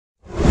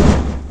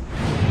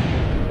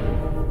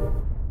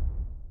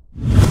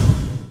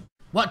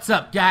What's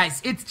up,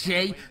 guys? It's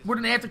Jay, we're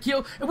an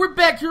Afterkill, and we're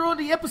back here on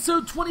the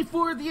episode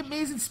 24 of the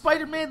Amazing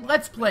Spider-Man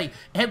Let's Play,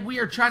 and we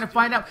are trying to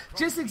find out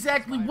just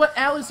exactly what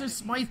Alistair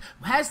Smythe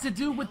has to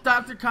do with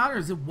Dr.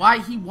 Connors and why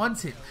he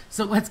wants him.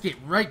 So let's get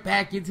right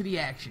back into the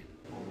action.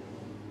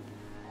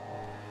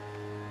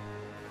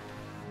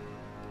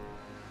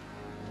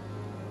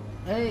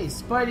 Hey,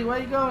 Spidey, why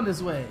are you going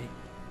this way?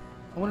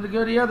 I wanted to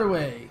go the other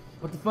way.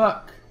 What the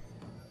fuck?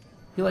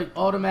 He like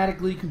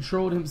automatically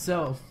controlled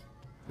himself.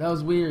 That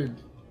was weird.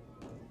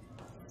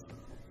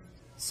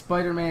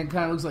 Spider-Man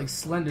kind of looks like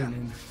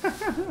Slenderman.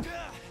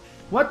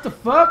 What the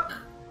fuck?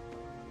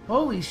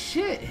 Holy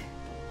shit.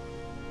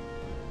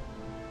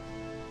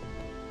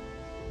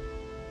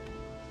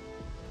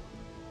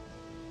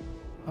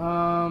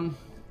 Go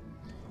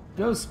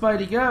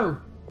Spidey, go.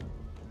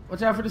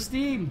 Watch out for the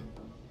steam.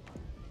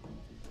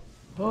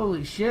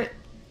 Holy shit.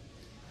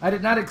 I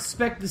did not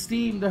expect the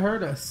steam to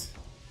hurt us.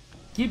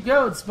 Keep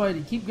going,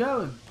 Spidey, keep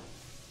going.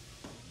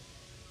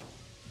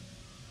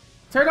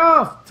 Turn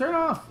off! Turn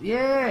off!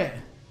 Yeah!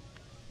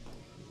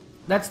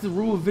 That's the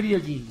rule of video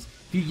games.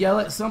 If you yell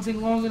at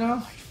something long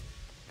enough,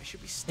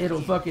 it'll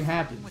fucking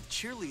happen. With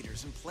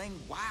cheerleaders and playing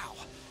WoW.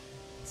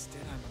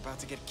 Instead, I'm about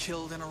to get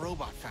killed in a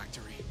robot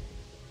factory.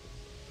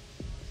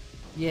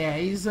 Yeah,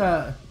 he's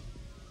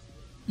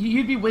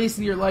you'd be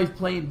wasting your life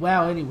playing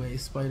WoW anyway,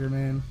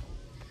 Spider-Man.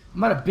 I'm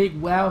not a big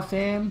WoW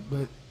fan,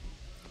 but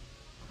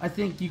I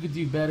think you could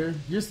do better.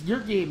 Your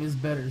game is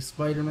better,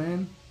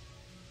 Spider-Man.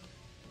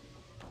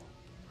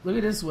 Look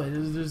at this way.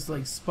 There's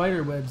like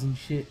spider webs and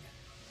shit.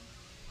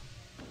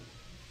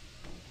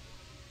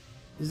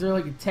 Is there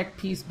like a tech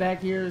piece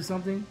back here or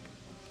something?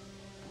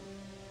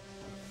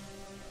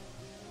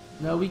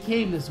 No, we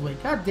came this way.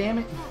 God damn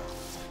it.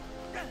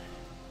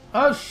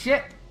 Oh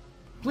shit.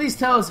 Please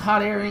tell us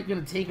hot air ain't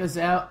gonna take us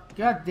out.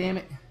 God damn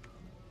it.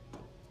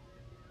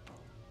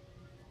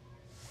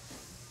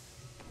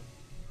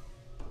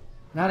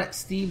 Now that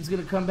steam's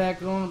gonna come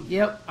back on.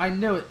 Yep, I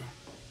knew it.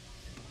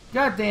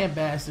 Goddamn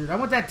bastard. I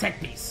want that tech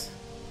piece.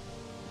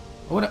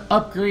 I want to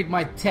upgrade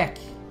my tech.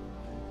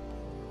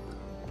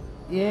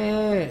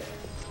 Yeah.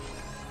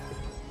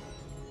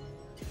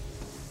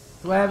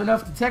 Do I have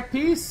enough to tech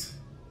piece?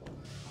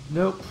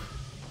 Nope.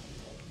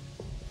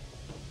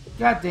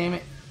 God damn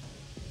it.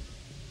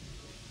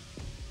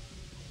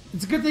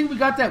 It's a good thing we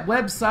got that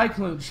web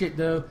cyclone shit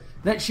though.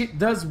 That shit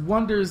does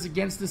wonders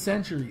against the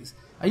sentries.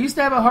 I used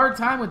to have a hard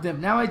time with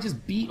them. Now I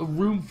just beat a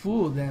room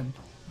full of them.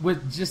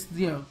 With just,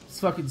 you know,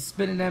 fucking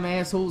spinning them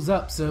assholes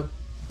up, so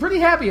pretty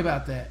happy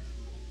about that.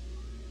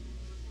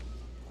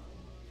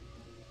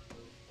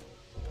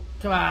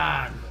 Come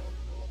on.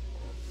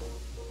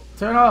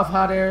 Turn off,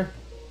 hot air.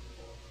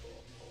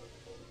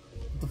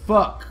 What the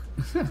fuck?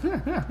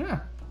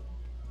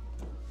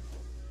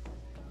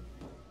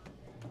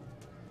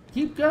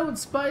 Keep going,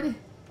 Spidey.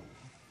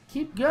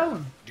 Keep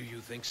going. Do you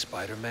think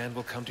Spider-Man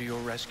will come to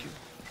your rescue?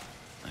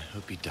 I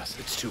hope he does.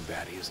 It's too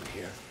bad he isn't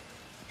here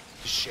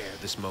to share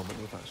this moment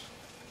with us.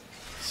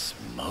 This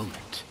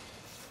moment?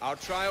 Our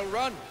trial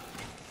run.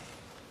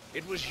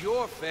 It was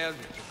your failure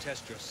to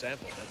test your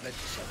sample that led to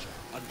such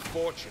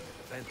unfortunate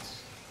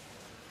events.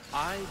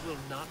 I will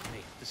not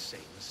make the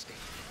same mistake.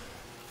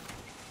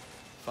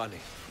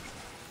 Funny.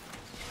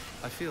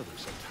 I feel them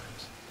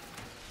sometimes.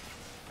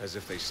 As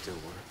if they still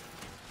work.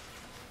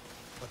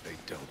 But they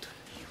don't.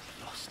 You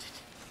lost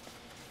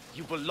it.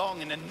 You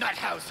belong in a nut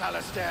house,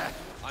 Alistair!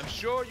 I'm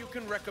sure you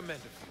can recommend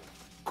a few.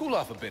 Cool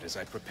off a bit as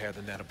I prepare the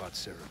nanobot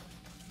serum.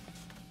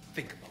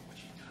 Think about what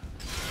you've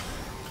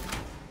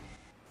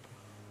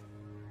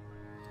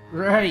done.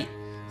 Right.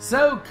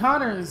 So,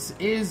 Connors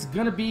is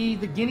gonna be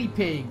the guinea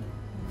pig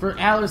for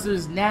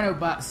Alistair's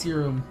nanobot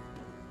serum.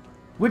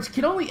 Which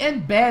can only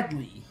end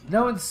badly.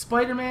 Knowing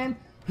Spider-Man,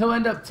 he'll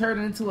end up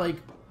turning into like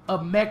a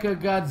Mecha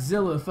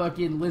Godzilla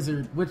fucking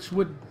lizard. Which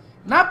would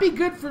not be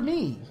good for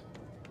me.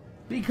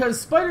 Because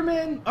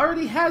Spider-Man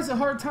already has a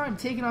hard time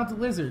taking out the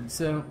lizard,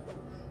 so...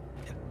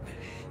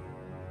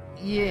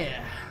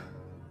 Yeah.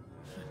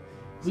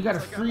 We gotta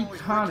free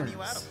Connors.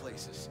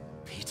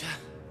 Peter,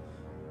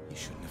 you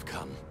shouldn't have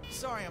come.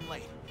 Sorry I'm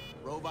late.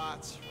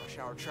 Robots, rush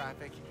hour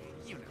traffic,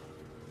 you know.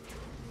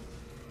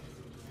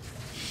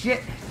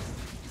 Shit.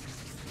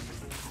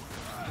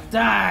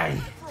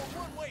 Die. For a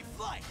one-way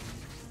flight.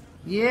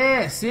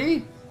 Yeah,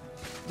 see?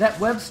 That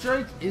web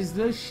strike is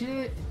the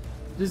shit.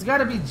 There's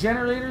gotta be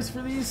generators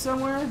for these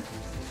somewhere.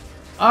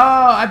 Oh,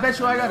 I bet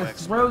you I gotta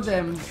throw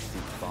them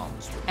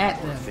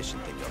at them.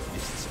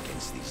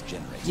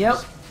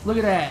 Yep, look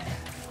at that.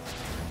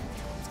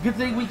 It's a good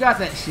thing we got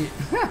that shit.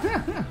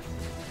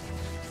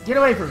 Get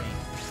away from me.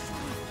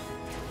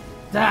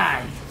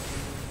 Die.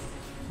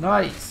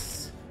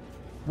 Nice.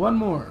 One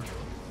more.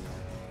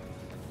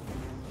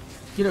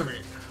 Get over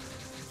it.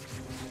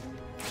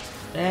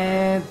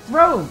 And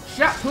throw.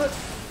 Shot put.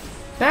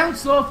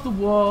 Bounce off the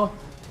wall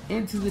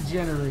into the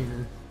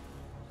generator.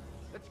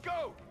 Let's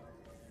go.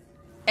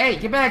 Hey,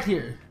 get back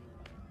here.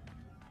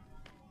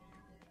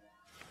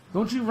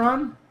 Don't you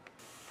run?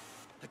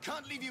 I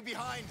can't leave you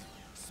behind.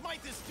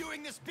 Smythe is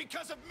doing this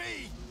because of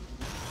me.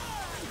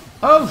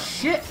 Oh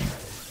shit!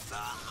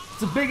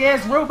 It's a big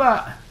ass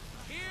robot.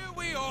 Here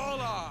we all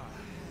are.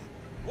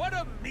 What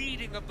a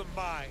meeting of the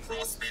minds.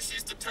 Cross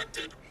species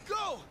detected.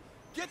 Go!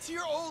 Get to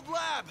your old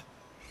lab!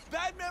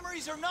 Bad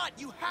memories or not,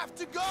 you have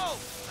to go!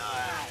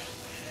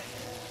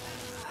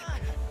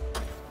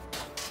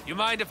 You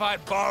mind if I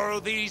borrow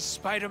these,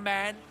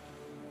 Spider-Man?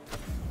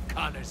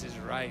 Connors is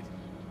right.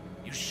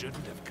 You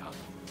shouldn't have come.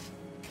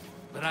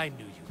 But I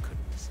knew you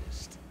couldn't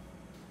resist.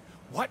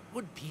 What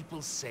would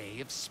people say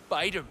if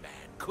Spider-Man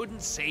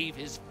couldn't save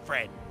his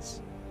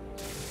friends?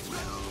 We'll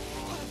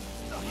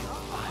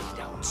find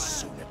out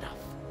soon enough.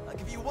 I'll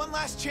give you one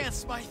last chance,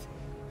 Smythe.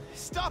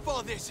 Stop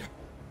all this,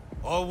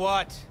 Or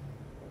what?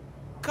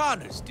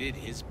 Connors did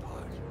his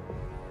part.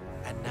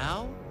 And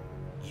now,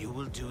 you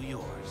will do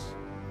yours.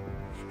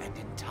 And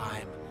in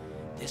time,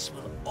 this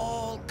will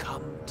all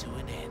come to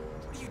an end.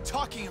 What are you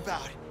talking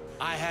about?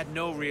 I had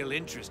no real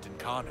interest in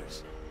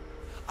Connors.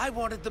 I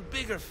wanted the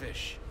bigger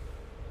fish.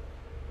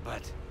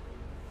 But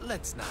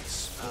let's not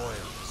spoil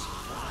the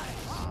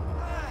surprise.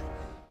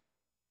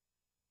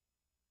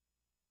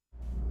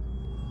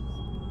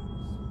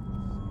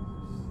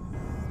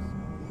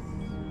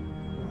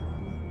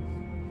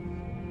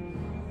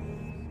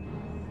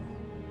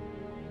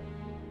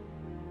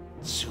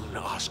 Soon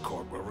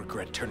Oscorp will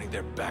regret turning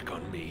their back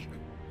on me.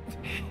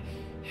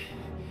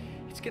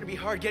 It's gonna be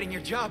hard getting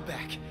your job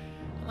back.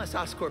 Unless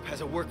Oscorp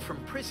has a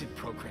work-from-prison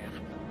program.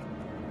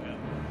 Well,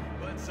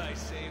 once I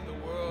save the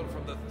world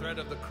from the threat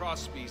of the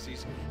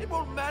cross-species, it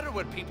won't matter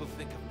what people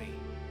think of me.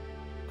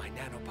 My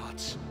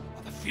nanobots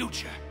are the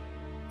future.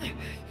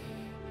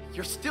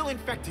 You're still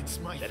infected,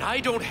 Smythe. Then I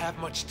don't have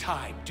much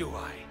time, do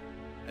I?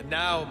 And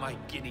now, my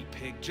guinea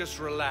pig, just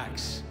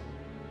relax.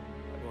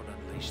 I won't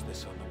unleash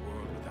this on the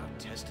world without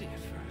testing it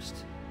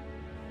first.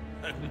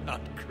 I'm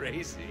not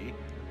crazy.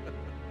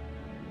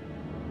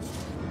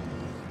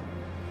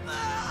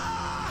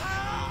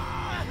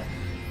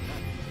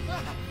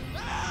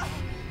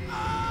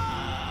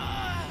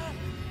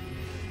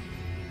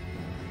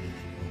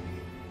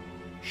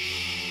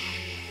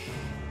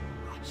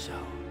 So,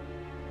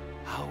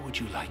 how would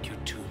you like your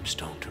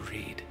tombstone to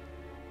read?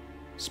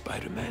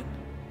 Spider-Man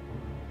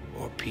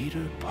or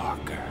Peter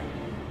Parker?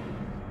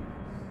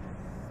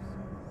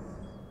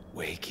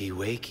 Wakey,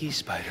 wakey,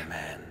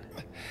 Spider-Man.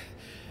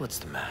 What's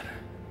the matter?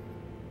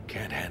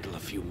 Can't handle a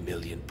few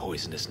million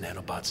poisonous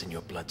nanobots in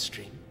your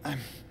bloodstream? I'm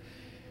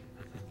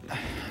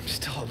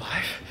still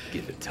alive.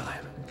 Give it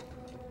time.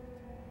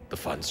 The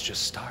fun's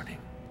just starting.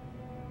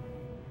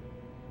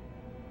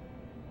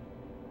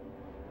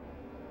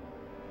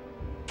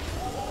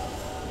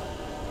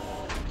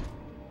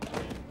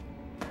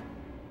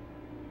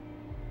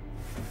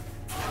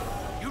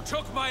 You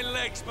took my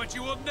legs, but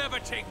you will never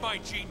take my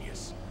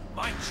genius.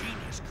 My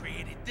genius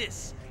created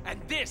this, and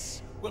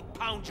this will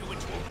pound you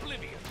into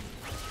oblivion.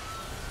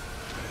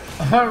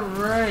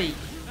 Alright.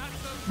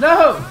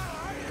 No!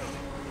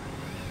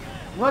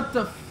 What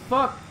the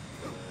fuck?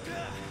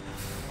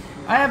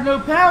 I have no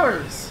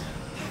powers.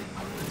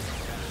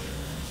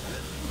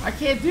 I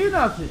can't do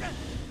nothing.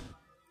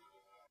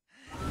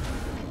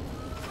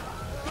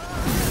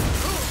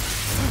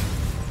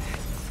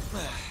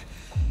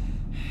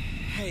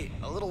 Hey,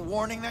 a little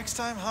warning next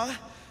time, huh?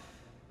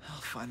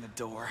 I'll find the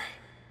door.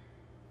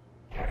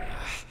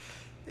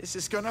 This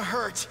is gonna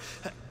hurt.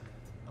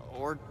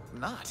 Or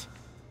not.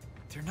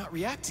 They're not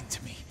reacting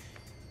to me.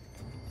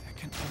 That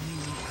can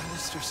only mean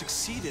Alistair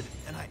succeeded,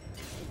 and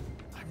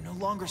I'm no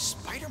longer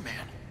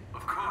Spider-Man.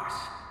 Of course.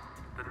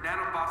 The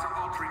nanobots are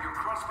altering your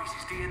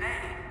cross-species DNA.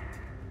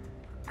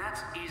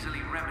 That's easily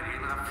remedied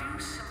with a few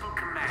simple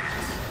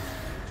commands.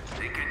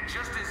 They can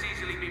just as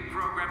easily be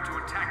programmed to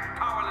attack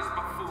powerless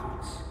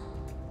buffoons.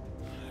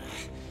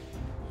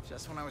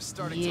 Just when I was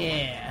starting to...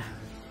 Yeah.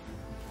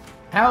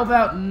 How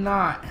about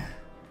not?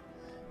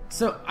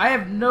 So, I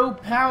have no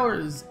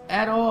powers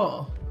at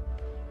all.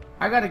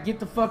 I gotta get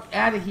the fuck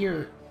out of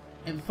here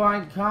and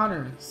find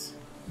Connors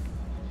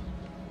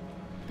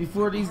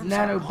before these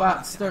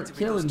nanobots start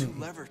killing me.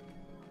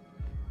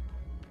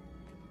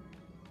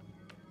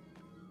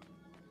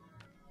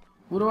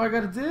 What do I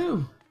gotta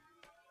do?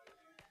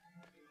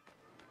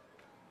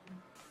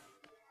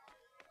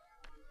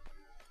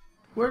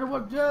 Where do I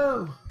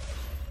go?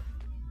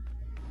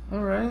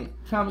 Alright,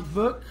 comic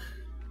book.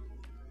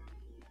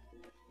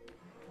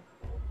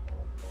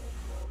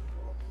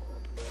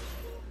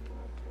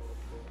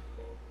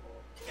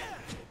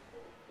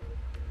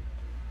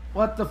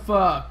 What the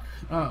fuck?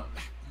 Oh.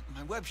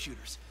 My web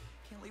shooters.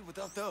 Can't leave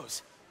without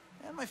those.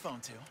 And my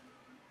phone, too.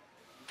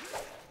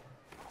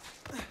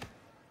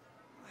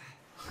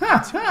 Ha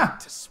Too ha! weak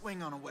to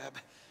swing on a web.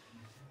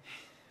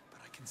 But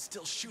I can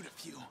still shoot a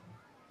few.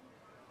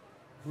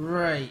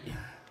 Right.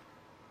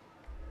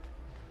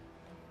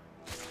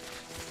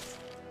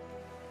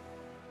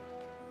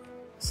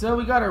 So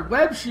we got our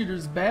web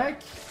shooters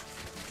back.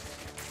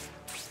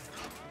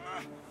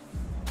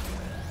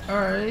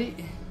 Alright.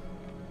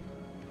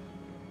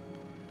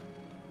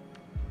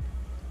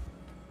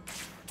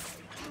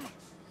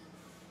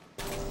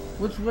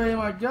 Which way am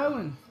I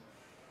going?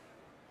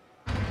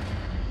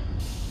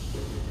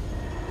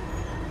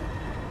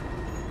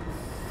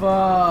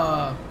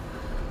 fuck.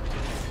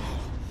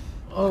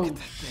 Oh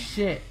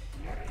shit.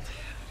 I'd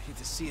hate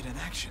to see it in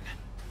action.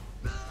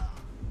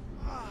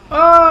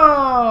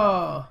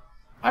 Oh!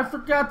 I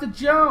forgot to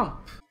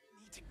jump.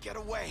 Need to get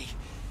away.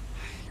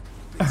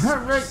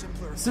 Alright,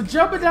 so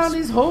jumping down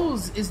these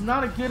holes is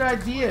not a good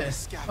idea.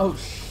 Oh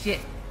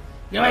shit.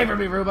 Get away from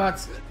me,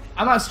 robots.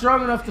 I'm not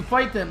strong enough to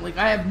fight them. Like,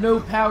 I have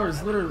no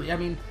powers, literally. I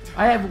mean,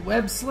 I have a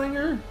web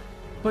slinger,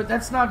 but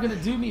that's not gonna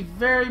do me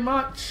very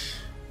much.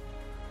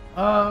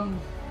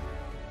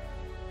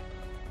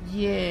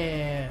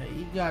 Yeah,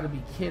 you gotta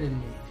be kidding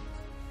me.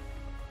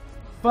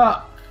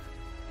 Fuck.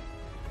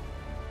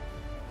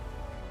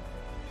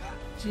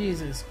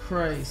 Jesus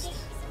Christ.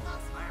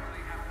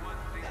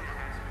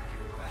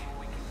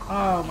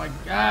 Oh my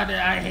god,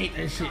 I hate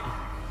this shit.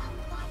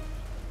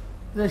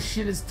 This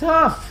shit is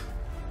tough.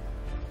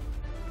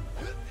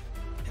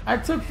 I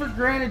took for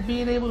granted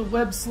being able to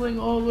web sling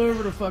all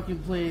over the fucking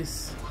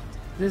place.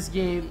 This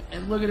game,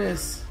 and look at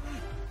this.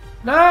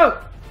 No!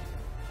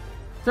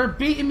 They're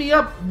beating me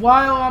up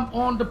while I'm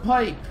on the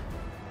pipe.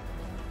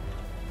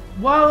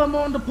 While I'm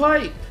on the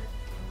pipe.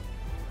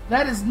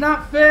 That is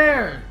not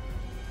fair.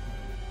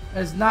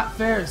 That is not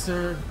fair,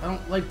 sir. I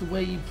don't like the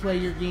way you play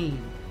your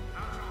game.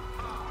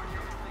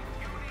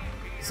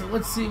 So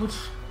let's see which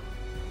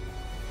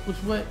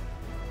way.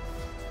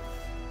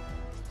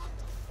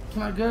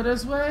 Can I go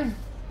this way?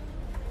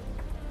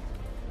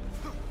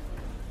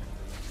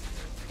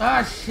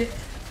 Ah shit.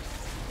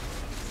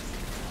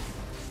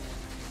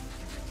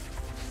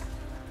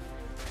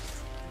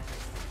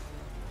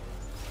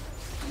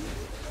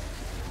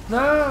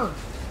 No.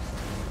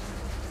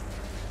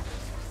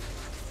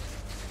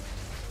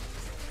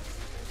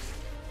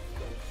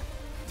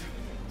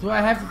 Do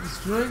I have to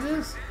destroy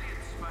this?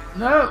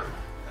 No.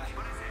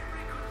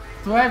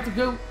 Do I have to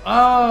go?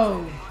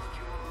 Oh.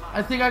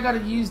 I think I gotta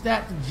use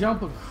that to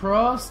jump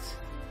across.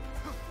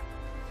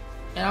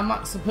 And I'm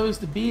not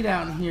supposed to be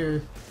down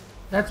here.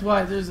 That's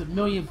why there's a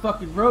million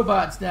fucking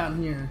robots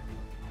down here.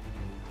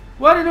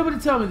 Why did nobody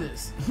tell me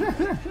this?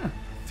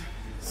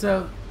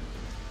 So,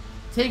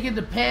 taking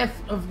the path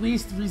of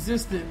least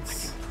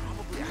resistance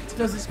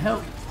doesn't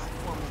help.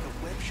 Platform with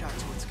a web shot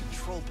to its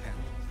control panel.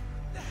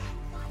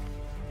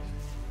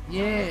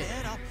 Yeah.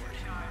 Head upward.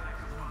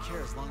 I don't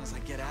care as long as I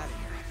get out of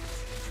here.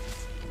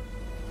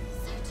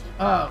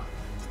 Oh.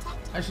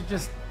 I should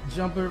just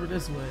jump over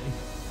this way.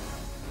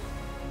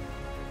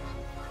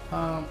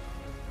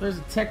 There's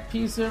a tech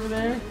piece over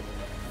there.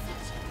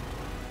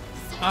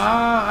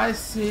 Ah, I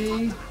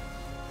see.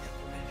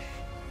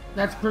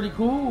 That's pretty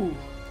cool.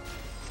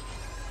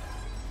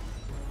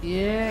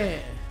 Yeah.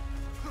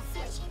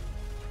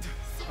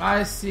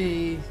 I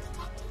see.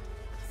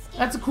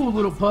 That's a cool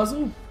little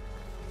puzzle.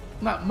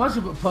 Not much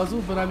of a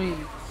puzzle, but I mean,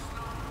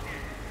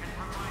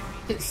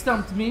 it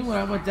stumped me when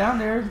I went down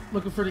there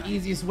looking for the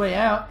easiest way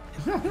out.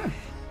 I'm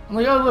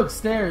like, oh look,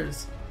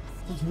 stairs.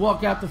 Let's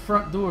walk out the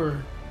front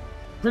door.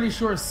 Pretty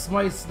sure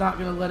Smythe's not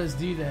gonna let us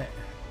do that.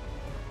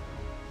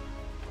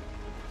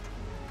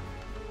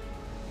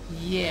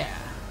 Yeah.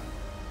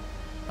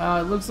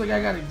 It looks like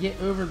I gotta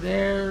get over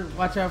there.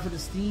 Watch out for the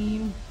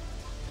steam.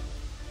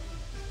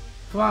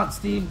 Come on,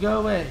 steam,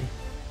 go away.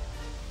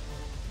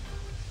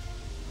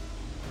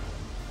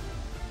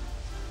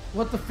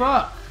 What the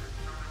fuck?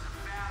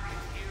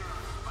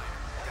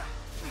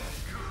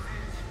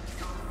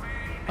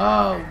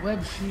 Oh,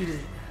 web shooter.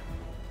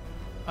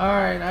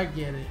 Alright, I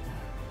get it.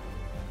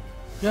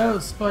 Go,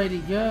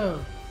 Spidey, go.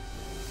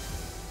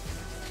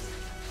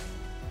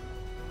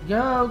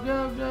 Go,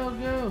 go, go,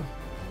 go.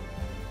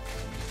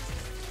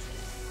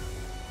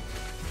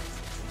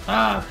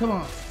 Ah, come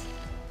on.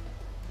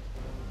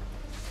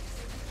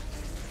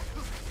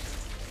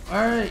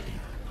 Alright.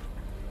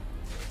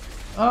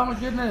 Oh my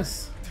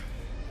goodness.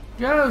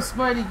 Go,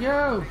 Spidey,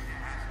 go.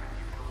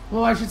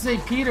 Well, I should say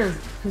Peter,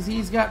 because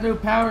he's got no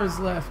powers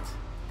left.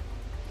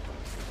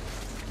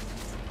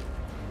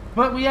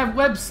 But we have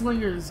web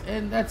slingers,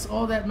 and that's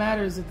all that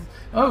matters.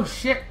 Oh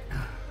shit!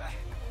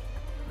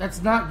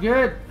 That's not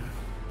good.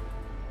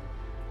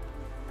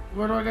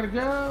 Where do I gotta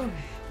go?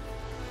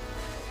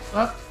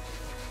 Up.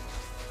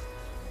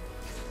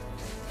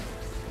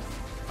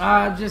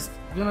 I'm just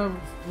gonna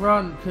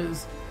run,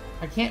 because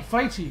I can't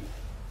fight you.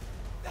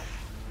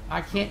 I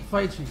can't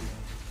fight you.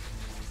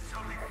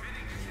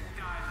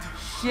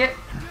 Shit!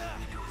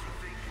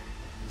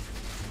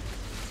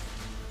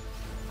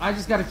 I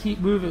just gotta keep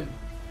moving.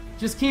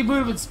 Just keep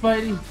moving,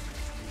 Spidey.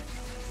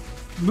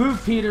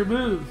 Move, Peter,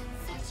 move.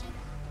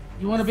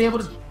 You want to be able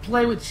to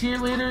play with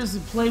cheerleaders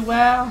and play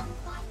WoW?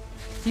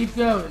 Keep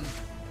going.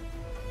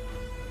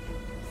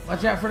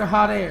 Watch out for the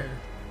hot air.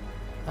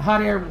 The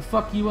hot air will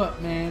fuck you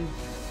up, man.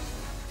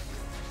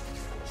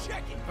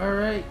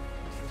 Alright.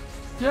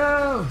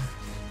 Go!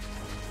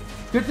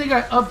 Good thing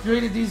I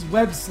upgraded these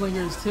web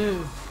slingers,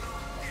 too.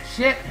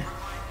 Shit.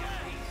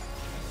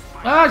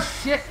 Oh,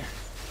 shit.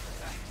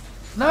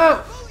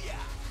 No!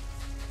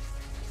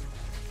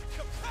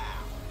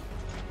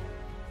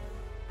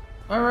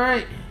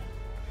 Alright.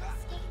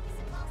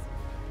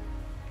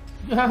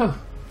 Go.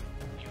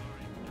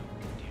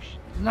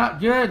 Not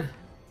good.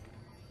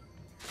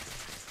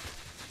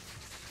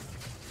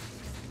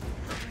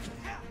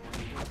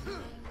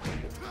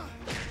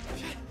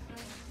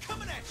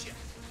 Coming at you.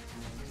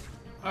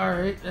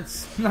 Alright,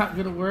 that's not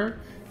gonna work.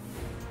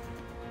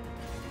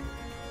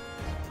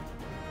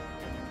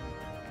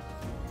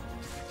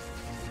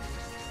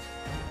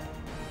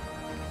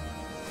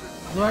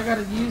 Do I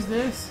gotta use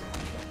this?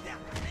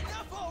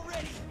 Enough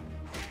already.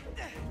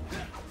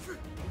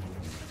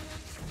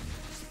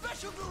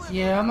 Special delivery.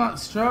 Yeah, I'm not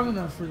strong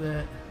enough for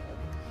that.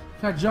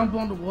 Can I jump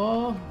on the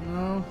wall?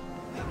 No.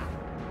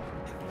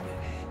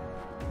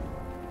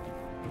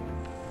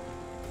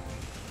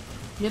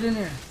 Get in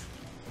there.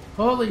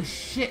 Holy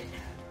shit.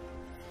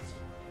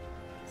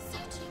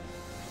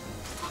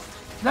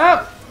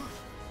 No!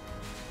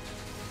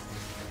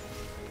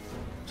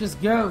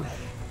 Just go.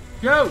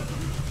 Go!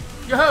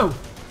 Go!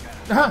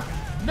 No!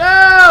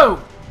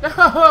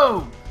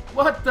 No!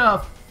 What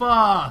the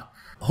fuck?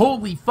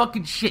 Holy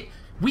fucking shit.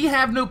 We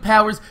have no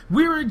powers.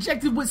 We were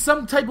injected with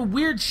some type of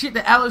weird shit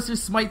that Alistair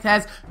Smythe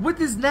has with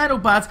his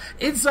nanobots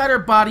inside our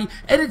body,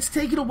 and it's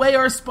taken away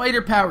our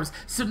spider powers.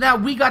 So now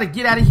we gotta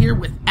get out of here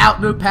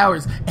without no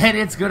powers, and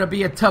it's gonna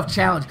be a tough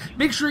challenge.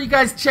 Make sure you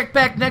guys check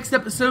back next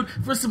episode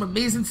for some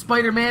amazing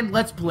Spider-Man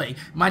Let's Play.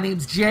 My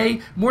name's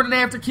Jay, More Than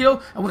After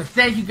Kill. I want to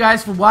thank you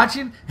guys for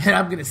watching, and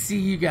I'm gonna see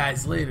you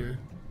guys later.